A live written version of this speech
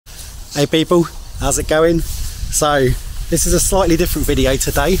Hey people, how's it going? So this is a slightly different video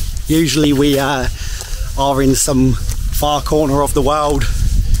today. Usually we are in some far corner of the world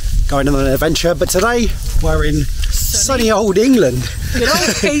going on an adventure, but today we're in sunny old England. Good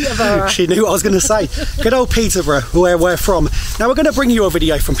old Peterborough. She knew what I was going to say. Good old Peterborough, where we're from. Now we're going to bring you a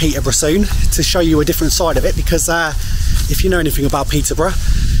video from Peterborough soon to show you a different side of it, because if you know anything about Peterborough,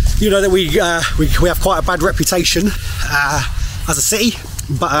 you know that we have quite a bad reputation as a city,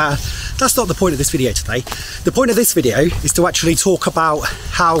 but that's not the point of this video today. The point of this video is to actually talk about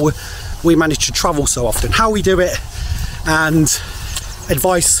how we manage to travel so often, how we do it, and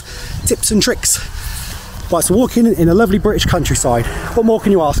advice, tips and tricks. Right, so walking in a lovely British countryside, what more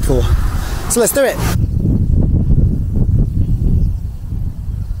can you ask for? So let's do it.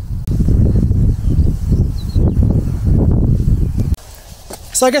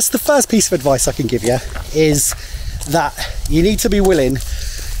 So I guess the first piece of advice I can give you is that you need to be willing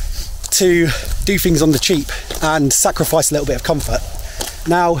to do things on the cheap and sacrifice a little bit of comfort.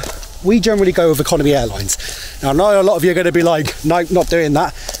 Now, we generally go with economy airlines. Now, I know a lot of you are going to be like, no, not doing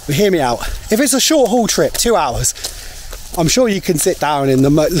that, but hear me out. If it's a short haul trip, 2 hours, I'm sure you can sit down in the,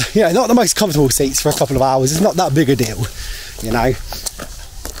 not the most comfortable seats for a couple of hours. It's not that big a deal, you know.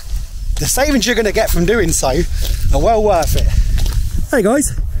 The savings you're going to get from doing so are well worth it. Hey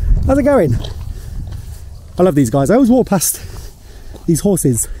guys, how's it going? I love these guys. I always walk past these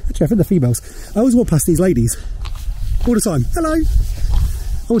horses. Actually, I think they're females. I always walk past these ladies all the time. Hello.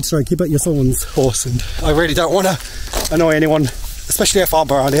 I would stroke you, but you're someone's horse, and I really don't want to annoy anyone, especially a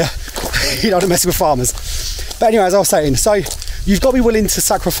farmer around here. You don't want to mess with farmers. But anyway, as I was saying, so you've got to be willing to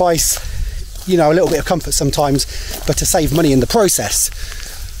sacrifice, you know, a little bit of comfort sometimes, but to save money in the process.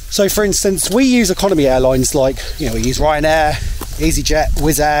 So for instance, we use economy airlines like, you know, we use Ryanair, EasyJet,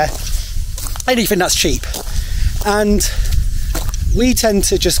 Wizz Air, anything that's cheap. And we tend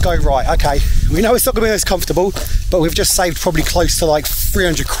to just go, right, okay, we know it's not going to be as comfortable, but we've just saved probably close to like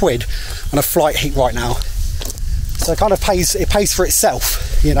 300 quid on a flight right now. So it kind of pays for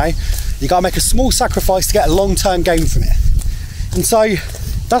itself, you know. You got to make a small sacrifice to get a long-term gain from it. And so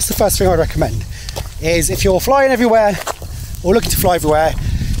that's the first thing I'd recommend, is if you're flying everywhere or looking to fly everywhere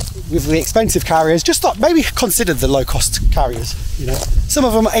with the expensive carriers, just stop, maybe consider the low-cost carriers, you know. Some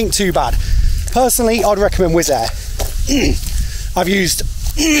of them ain't too bad. Personally, I'd recommend Wizz Air. I've used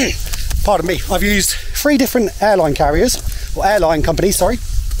 3 different airline carriers, or airline companies, sorry,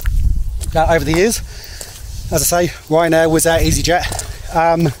 over the years. As I say, Ryanair, Wizz Air,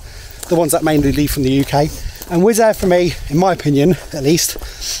 EasyJet, the ones that mainly leave from the UK. And Wizz Air, for me, in my opinion, at least,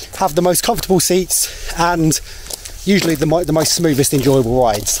 have the most comfortable seats and usually the most smoothest, enjoyable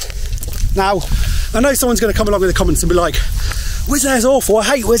rides. Now, I know someone's going to come along in the comments and be like, Wizz Air's awful, I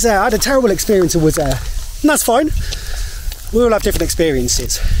hate Wizz Air, I had a terrible experience with Wizz Air. And that's fine. We all have different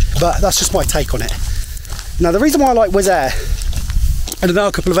experiences, but that's just my take on it. Now, the reason why I like Wizz Air, and I know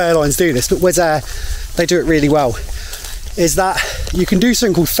a couple of airlines do this, but Wizz Air, they do it really well, is that you can do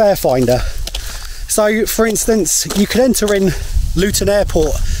something called Fare Finder. So, for instance, you could enter in Luton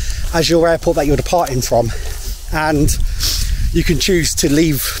Airport as your airport that you're departing from, and you can choose to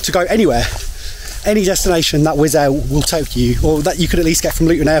leave, to go anywhere, any destination that Wizz Air will take you, or that you could at least get from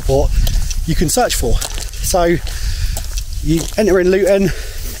Luton Airport, you can search for. So, you enter in Luton,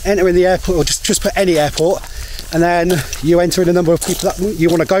 enter in the airport, or just put any airport, and then you enter in a number of people that you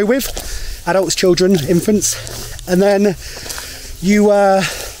want to go with, adults, children, infants, and then you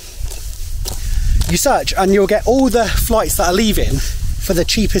search, and you'll get all the flights that are leaving for the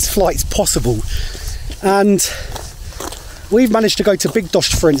cheapest flights possible. And we've managed to go to Big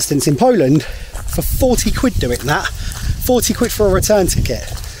Dość, for instance, in Poland for 40 quid doing that. 40 quid for a return ticket.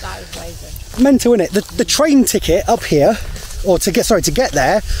 That is amazing. Mental, isn't it? The train ticket up here, or to get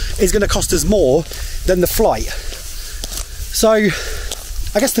there, is going to cost us more than the flight. So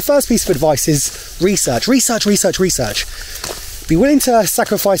I guess the first piece of advice is research. Be willing to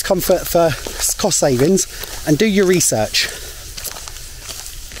sacrifice comfort for cost savings, and do your research.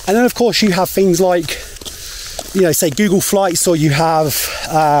 And then of course you have things like, you know, say Google Flights, or you have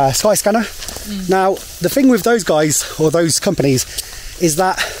Skyscanner. Now the thing with those guys, or those companies, is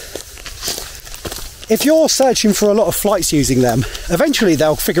that if you're searching for a lot of flights using them, eventually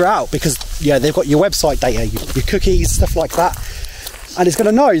they'll figure it out, because yeah, they've got your website data, your cookies, stuff like that, and it's going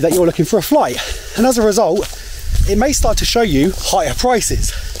to know that you're looking for a flight, and as a result it may start to show you higher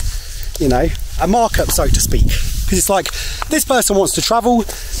prices, you know, a markup, so to speak, because it's like, this person wants to travel,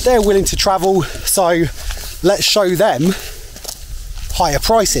 they're willing to travel, so let's show them higher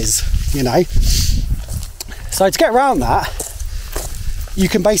prices, you know. So to get around that, you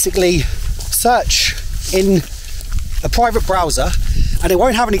can basically search in a private browser and it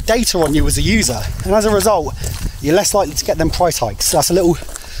won't have any data on you as a user, and as a result you're less likely to get them price hikes. So that's a little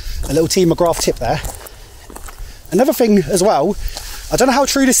T McGrath tip there. Another thing as well, I don't know how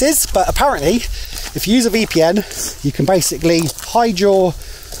true this is, but apparently if you use a VPN you can basically hide your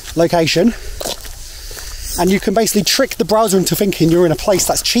location, and you can basically trick the browser into thinking you're in a place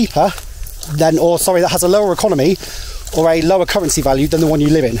that's cheaper than, or sorry, that has a lower economy or a lower currency value than the one you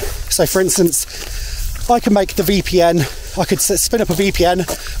live in. So for instance, I can make the VPN, I could spin up a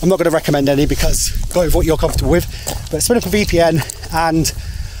VPN, I'm not going to recommend any because go with what you're comfortable with, but spin up a VPN and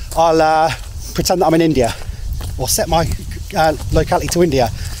I'll pretend that I'm in India, or set my locality to India.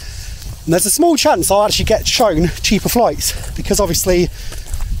 And there's a small chance I'll actually get shown cheaper flights, because obviously,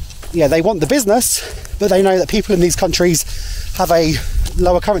 yeah, they want the business, but they know that people in these countries have a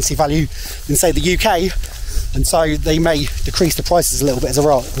lower currency value than, say, the UK, and so they may decrease the prices a little bit as a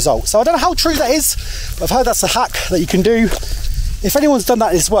result. So I don't know how true that is, but I've heard that's a hack that you can do. If anyone's done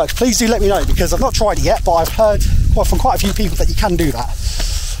that and it's worked, please do let me know, because I've not tried it yet, but I've heard from quite a few people that you can do that.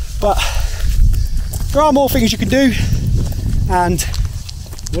 But there are more things you can do, and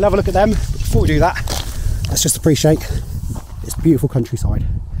we'll have a look at them. But before we do that, let's just appreciate this beautiful countryside.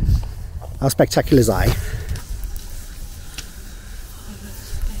 How spectacular is that, eh?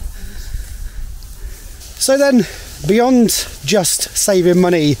 So then, beyond just saving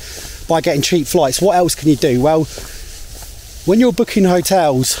money by getting cheap flights, what else can you do? Well, when you're booking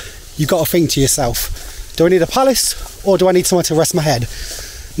hotels, you've got to think to yourself, do I need a palace or do I need somewhere to rest my head?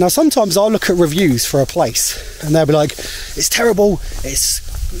 Now sometimes I'll look at reviews for a place and they'll be like, it's terrible, it's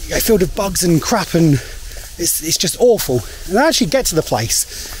filled with bugs and crap and it's just awful. And I actually get to the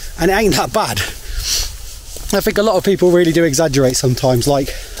place and it ain't that bad. I think a lot of people really do exaggerate sometimes. Like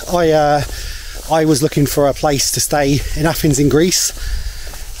I was looking for a place to stay in Athens in Greece,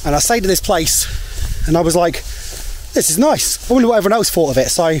 and I stayed at this place and I was like, this is nice, I wonder what everyone else thought of it.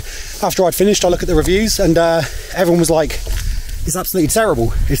 So after I'd finished, I looked at the reviews and everyone was like, it's absolutely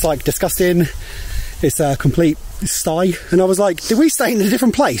terrible, it's like disgusting, it's a complete sty. And I was like, did we stay in a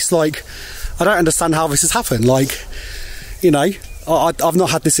different place? Like, I don't understand how this has happened. Like, you know, I've not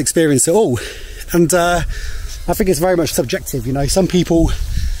had this experience at all. And I think it's very much subjective, you know. Some people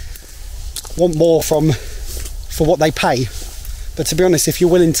want more for what they pay, but to be honest, if you're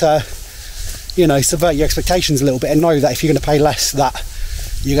willing to, you know, subvert your expectations a little bit and know that if you're going to pay less, that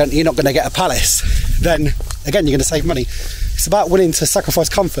you're not going to get a palace, then again you're going to save money. It's about willing to sacrifice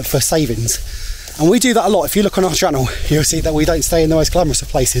comfort for savings, and we do that a lot. If you look on our channel, you'll see that we don't stay in the most glamorous of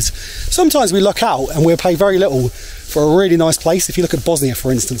places. Sometimes we luck out and we'll pay very little for a really nice place. If you look at Bosnia,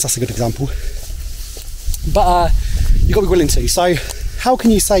 for instance, that's a good example. But you've got to be willing to. So how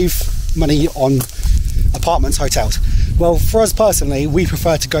can you save money on apartments, hotels? Well, for us personally, we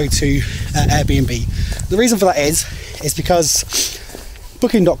prefer to go to Airbnb. The reason for that is because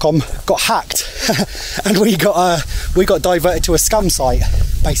Booking.com got hacked and we got diverted to a scam site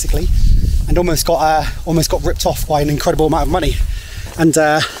basically, and almost got ripped off by an incredible amount of money. And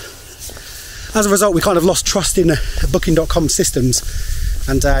as a result, we kind of lost trust in Booking.com systems,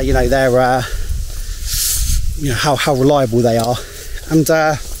 and you know, they're you know how reliable they are. And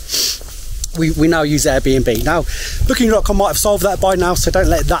we now use Airbnb. Now, Booking.com might have solved that by now, so don't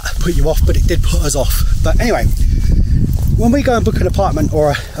let that put you off, but it did put us off. But anyway, when we go and book an apartment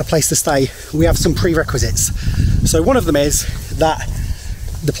or a place to stay, we have some prerequisites. So one of them is that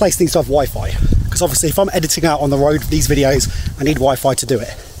the place needs to have Wi-Fi, because obviously if I'm editing out on the road these videos, I need Wi-Fi to do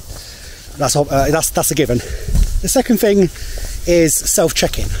it. That's a given. The second thing is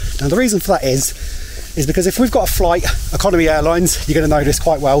self-check-in. Now the reason for that is because if we've got a flight, economy airlines, you're going to know this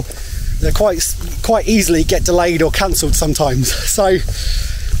quite well, they quite easily get delayed or cancelled sometimes. So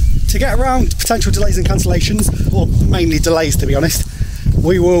to get around potential delays and cancellations, or mainly delays to be honest,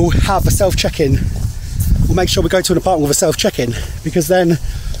 we will have a self-check-in. We'll make sure we go to an apartment with a self-check-in, because then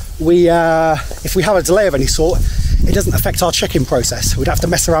if we have a delay of any sort, it doesn't affect our check-in process. We don't have to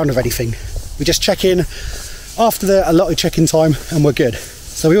mess around with anything. We just check in after the allotted check-in time and we're good.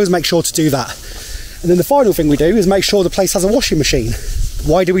 So we always make sure to do that. And then the final thing we do is make sure the place has a washing machine.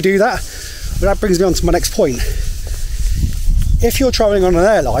 Why do we do that? Well, that brings me on to my next point. If you're travelling on an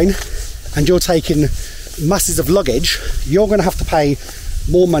airline and you're taking masses of luggage, you're going to have to pay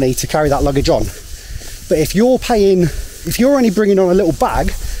more money to carry that luggage on. But if you're only bringing on a little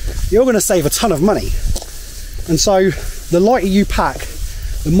bag, you're going to save a ton of money. And so the lighter you pack,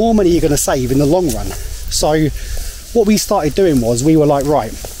 the more money you're going to save in the long run. So what we started doing was, we were like,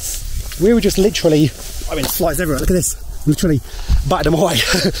 right, we were just literally, I mean, flights everywhere, look at this, literally batted them away.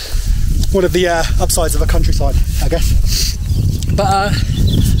 One of the upsides of a countryside, I guess. But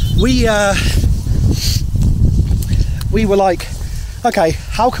we were like, okay,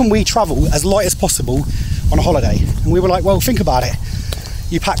 how can we travel as light as possible on a holiday? And we were like, well, think about it.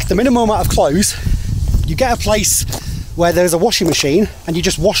 You pack the minimum amount of clothes, you get a place where there's a washing machine, and you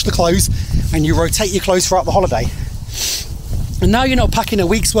just wash the clothes and you rotate your clothes throughout the holiday. And now you're not packing a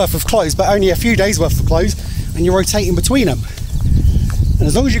week's worth of clothes, but only a few days worth of clothes, and you're rotating between them. And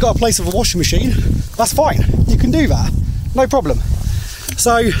as long as you've got a place with a washing machine, that's fine. You can do that, no problem.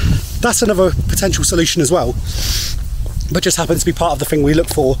 So that's another potential solution as well, but just happens to be part of the thing we look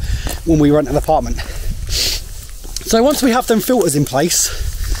for when we rent an apartment. So once we have them filters in place,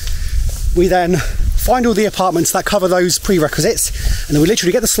 we then find all the apartments that cover those prerequisites, and then we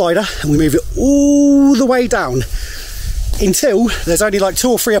literally get the slider and we move it all the way down until there's only like 2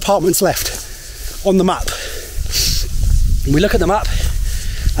 or 3 apartments left on the map. And we look at the map,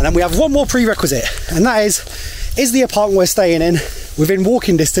 and then we have one more prerequisite, and that is the apartment we're staying in within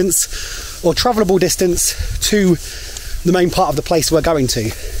walking distance or travelable distance to the main part of the place we're going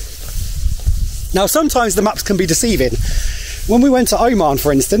to. Now, sometimes the maps can be deceiving. When we went to Oman,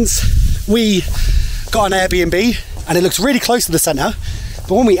 for instance, we got an Airbnb and it looks really close to the centre,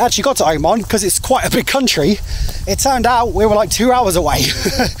 but when we actually got to Oman, because it's quite a big country, it turned out we were like 2 hours away.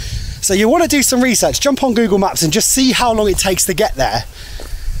 So you want to do some research, jump on Google Maps and just see how long it takes to get there,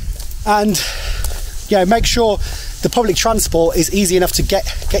 and make sure the public transport is easy enough to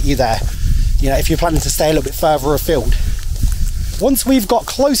get you there, if you're planning to stay a little bit further afield. Once we've got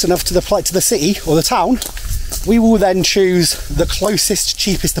close enough to the city or the town, we will then choose the closest,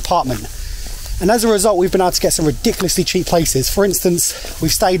 cheapest apartment. And as a result, we've been able to get some ridiculously cheap places. For instance,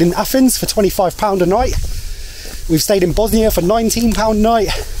 we've stayed in Athens for £25 a night. We've stayed in Bosnia for £19 a night.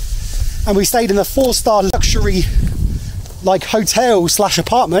 And we stayed in a 4-star luxury hotel /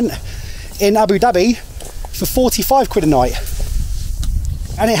 apartment in Abu Dhabi for 45 quid a night.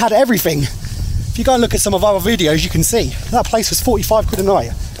 And it had everything. If you go and look at some of our videos, you can see that place was 45 quid a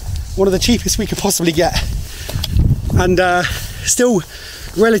night. One of the cheapest we could possibly get. And still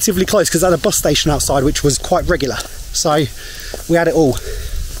relatively close, because I had a bus station outside which was quite regular. So we had it all.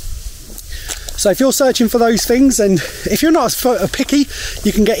 So if you're searching for those things, and if you're not as picky,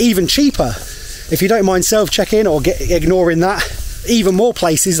 you can get even cheaper. If you don't mind self-checking or ignoring that, even more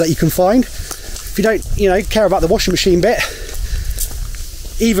places that you can find. If you don't, care about the washing machine bit,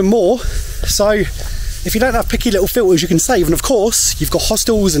 even more. So if you don't have picky little filters, you can save. And of course, you've got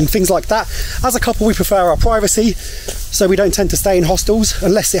hostels and things like that. As a couple, we prefer our privacy, so we don't tend to stay in hostels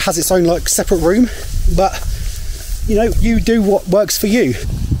unless it has its own separate room. But you do what works for you.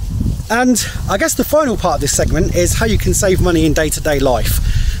 And I guess the final part of this segment is how you can save money in day-to-day life.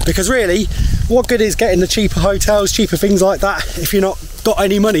 Because really, what good is getting the cheaper hotels, cheaper things like that, if you're not got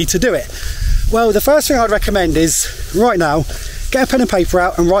any money to do it? Well, the first thing I'd recommend is, right now, get a pen and paper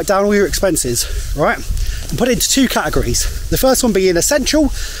out and write down all your expenses, right? And put it into 2 categories. The first one being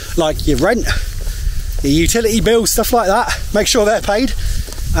essential, like your rent, your utility bills, stuff like that. Make sure they're paid.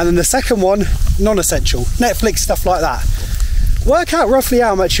 And then the second one, non-essential, Netflix, stuff like that. Work out roughly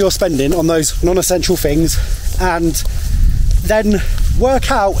how much you're spending on those non-essential things, and then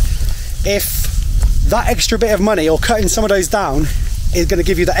work out if that extra bit of money, or cutting some of those down, is going to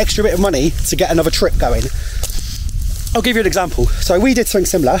give you that extra bit of money to get another trip going. I'll give you an example. So we did something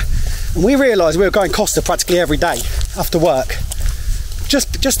similar, and we realised we were going Costa practically every day after work.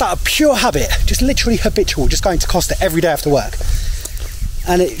 Just out of pure habit, just literally habitual, just going to Costa every day after work.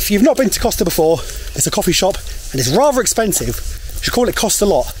 And if you've not been to Costa before, it's a coffee shop and it's rather expensive. You should call it Costa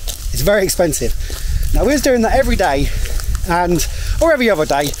Lot. It's very expensive. Now we was doing that every day, or every other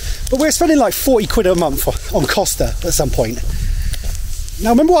day, but we were spending like 40 quid a month on Costa at some point.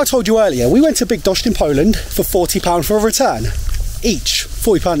 Now remember what I told you earlier, we went to Big Dost in Poland for £40 for a return. Each,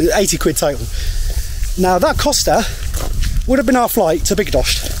 £40, 80 quid total. Now that Costa would have been our flight to Big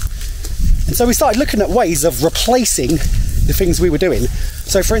Dost. And so we started looking at ways of replacing the things we were doing.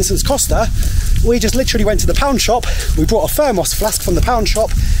 So for instance, Costa, we just literally went to the pound shop, we brought a thermos flask from the pound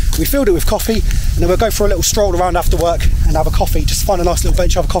shop, we filled it with coffee, and then we'll go for a little stroll around after work and have a coffee, just find a nice little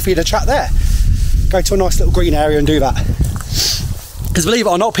bench, have a coffee and a chat there. Go to a nice little green area and do that. Because believe it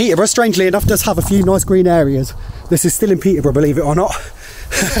or not, Peterborough, strangely enough, does have a few nice green areas. This is still in Peterborough, believe it or not.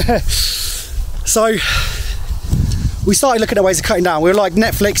 So we started looking at ways of cutting down. We were like,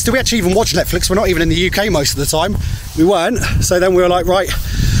 Netflix, do we actually even watch Netflix? We're not even in the UK most of the time. We weren't. So then we were like, right.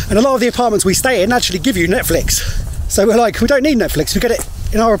 And a lot of the apartments we stay in actually give you Netflix. So we're like, we don't need Netflix. We get it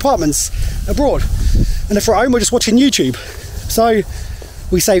in our apartments abroad. And if we're at home, we're just watching YouTube. So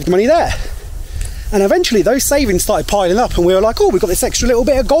we saved money there. And eventually those savings started piling up, and we were like, oh, we've got this extra little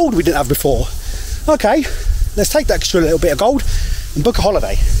bit of gold we didn't have before. Okay, let's take that extra little bit of gold and book a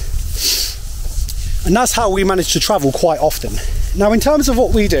holiday. And that's how we managed to travel quite often. Now in terms of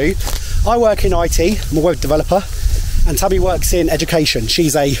what we do, I work in IT, I'm a web developer, and Tabby works in education.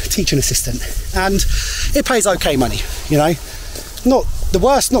 She's a teaching assistant, and it pays okay money, you know, not the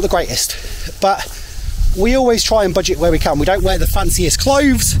worst, not the greatest, but we always try and budget where we can. We don't wear the fanciest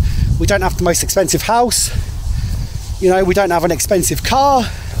clothes, we don't have the most expensive house, you know, we don't have an expensive car,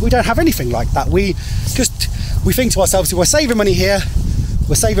 we don't have anything like that. We think to ourselves, if we're saving money here,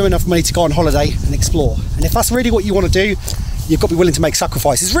 we're saving enough money to go on holiday and explore. And if that's really what you want to do, you've got to be willing to make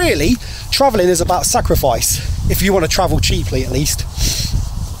sacrifices. Really, traveling is about sacrifice, if you want to travel cheaply at least.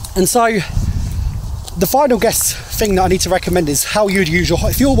 And so the final guest thing that I need to recommend is how you'd use your,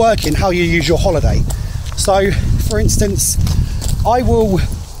 if you're working, how you use your holiday. So for instance, I will,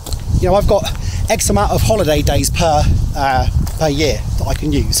 you know, I've got X amount of holiday days per year that I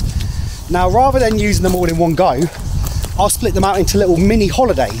can use. Now, rather than using them all in one go, I'll split them out into little mini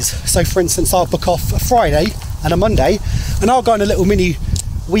holidays. So for instance, I'll book off a Friday and a Monday, and I'll go on a little mini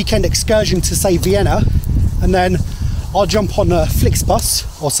weekend excursion to, say, Vienna, and then I'll jump on a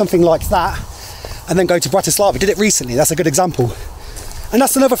Flixbus or something like that, and then go to Bratislava. I did it recently, that's a good example. And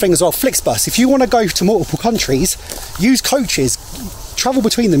that's another thing as well, Flixbus. If you want to go to multiple countries, use coaches, travel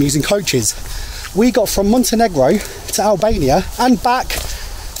between them using coaches. We got from Montenegro to Albania and back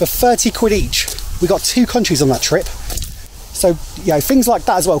for 30 quid each. We got 2 countries on that trip. So, you know, things like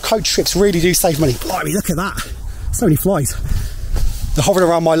that as well. Coach trips really do save money. Blimey, look at that. So many flies. They're hovering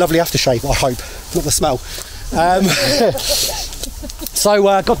around my lovely aftershave, I hope. Not the smell.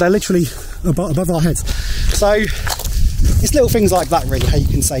 God, they're literally above our heads. So, it's little things like that, really, how you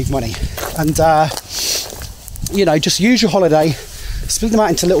can save money. And, you know, just use your holiday, split them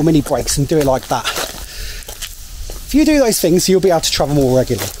out into little mini breaks and do it like that. If you do those things, you'll be able to travel more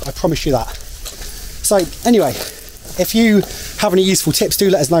regularly. I promise you that. So, anyway, if you have any useful tips, do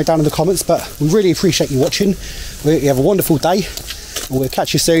let us know down in the comments, but we really appreciate you watching. You have a wonderful day, and we'll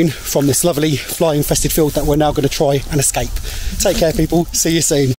catch you soon from this lovely fly-infested field that we're now going to try and escape. Take care, people. See you soon.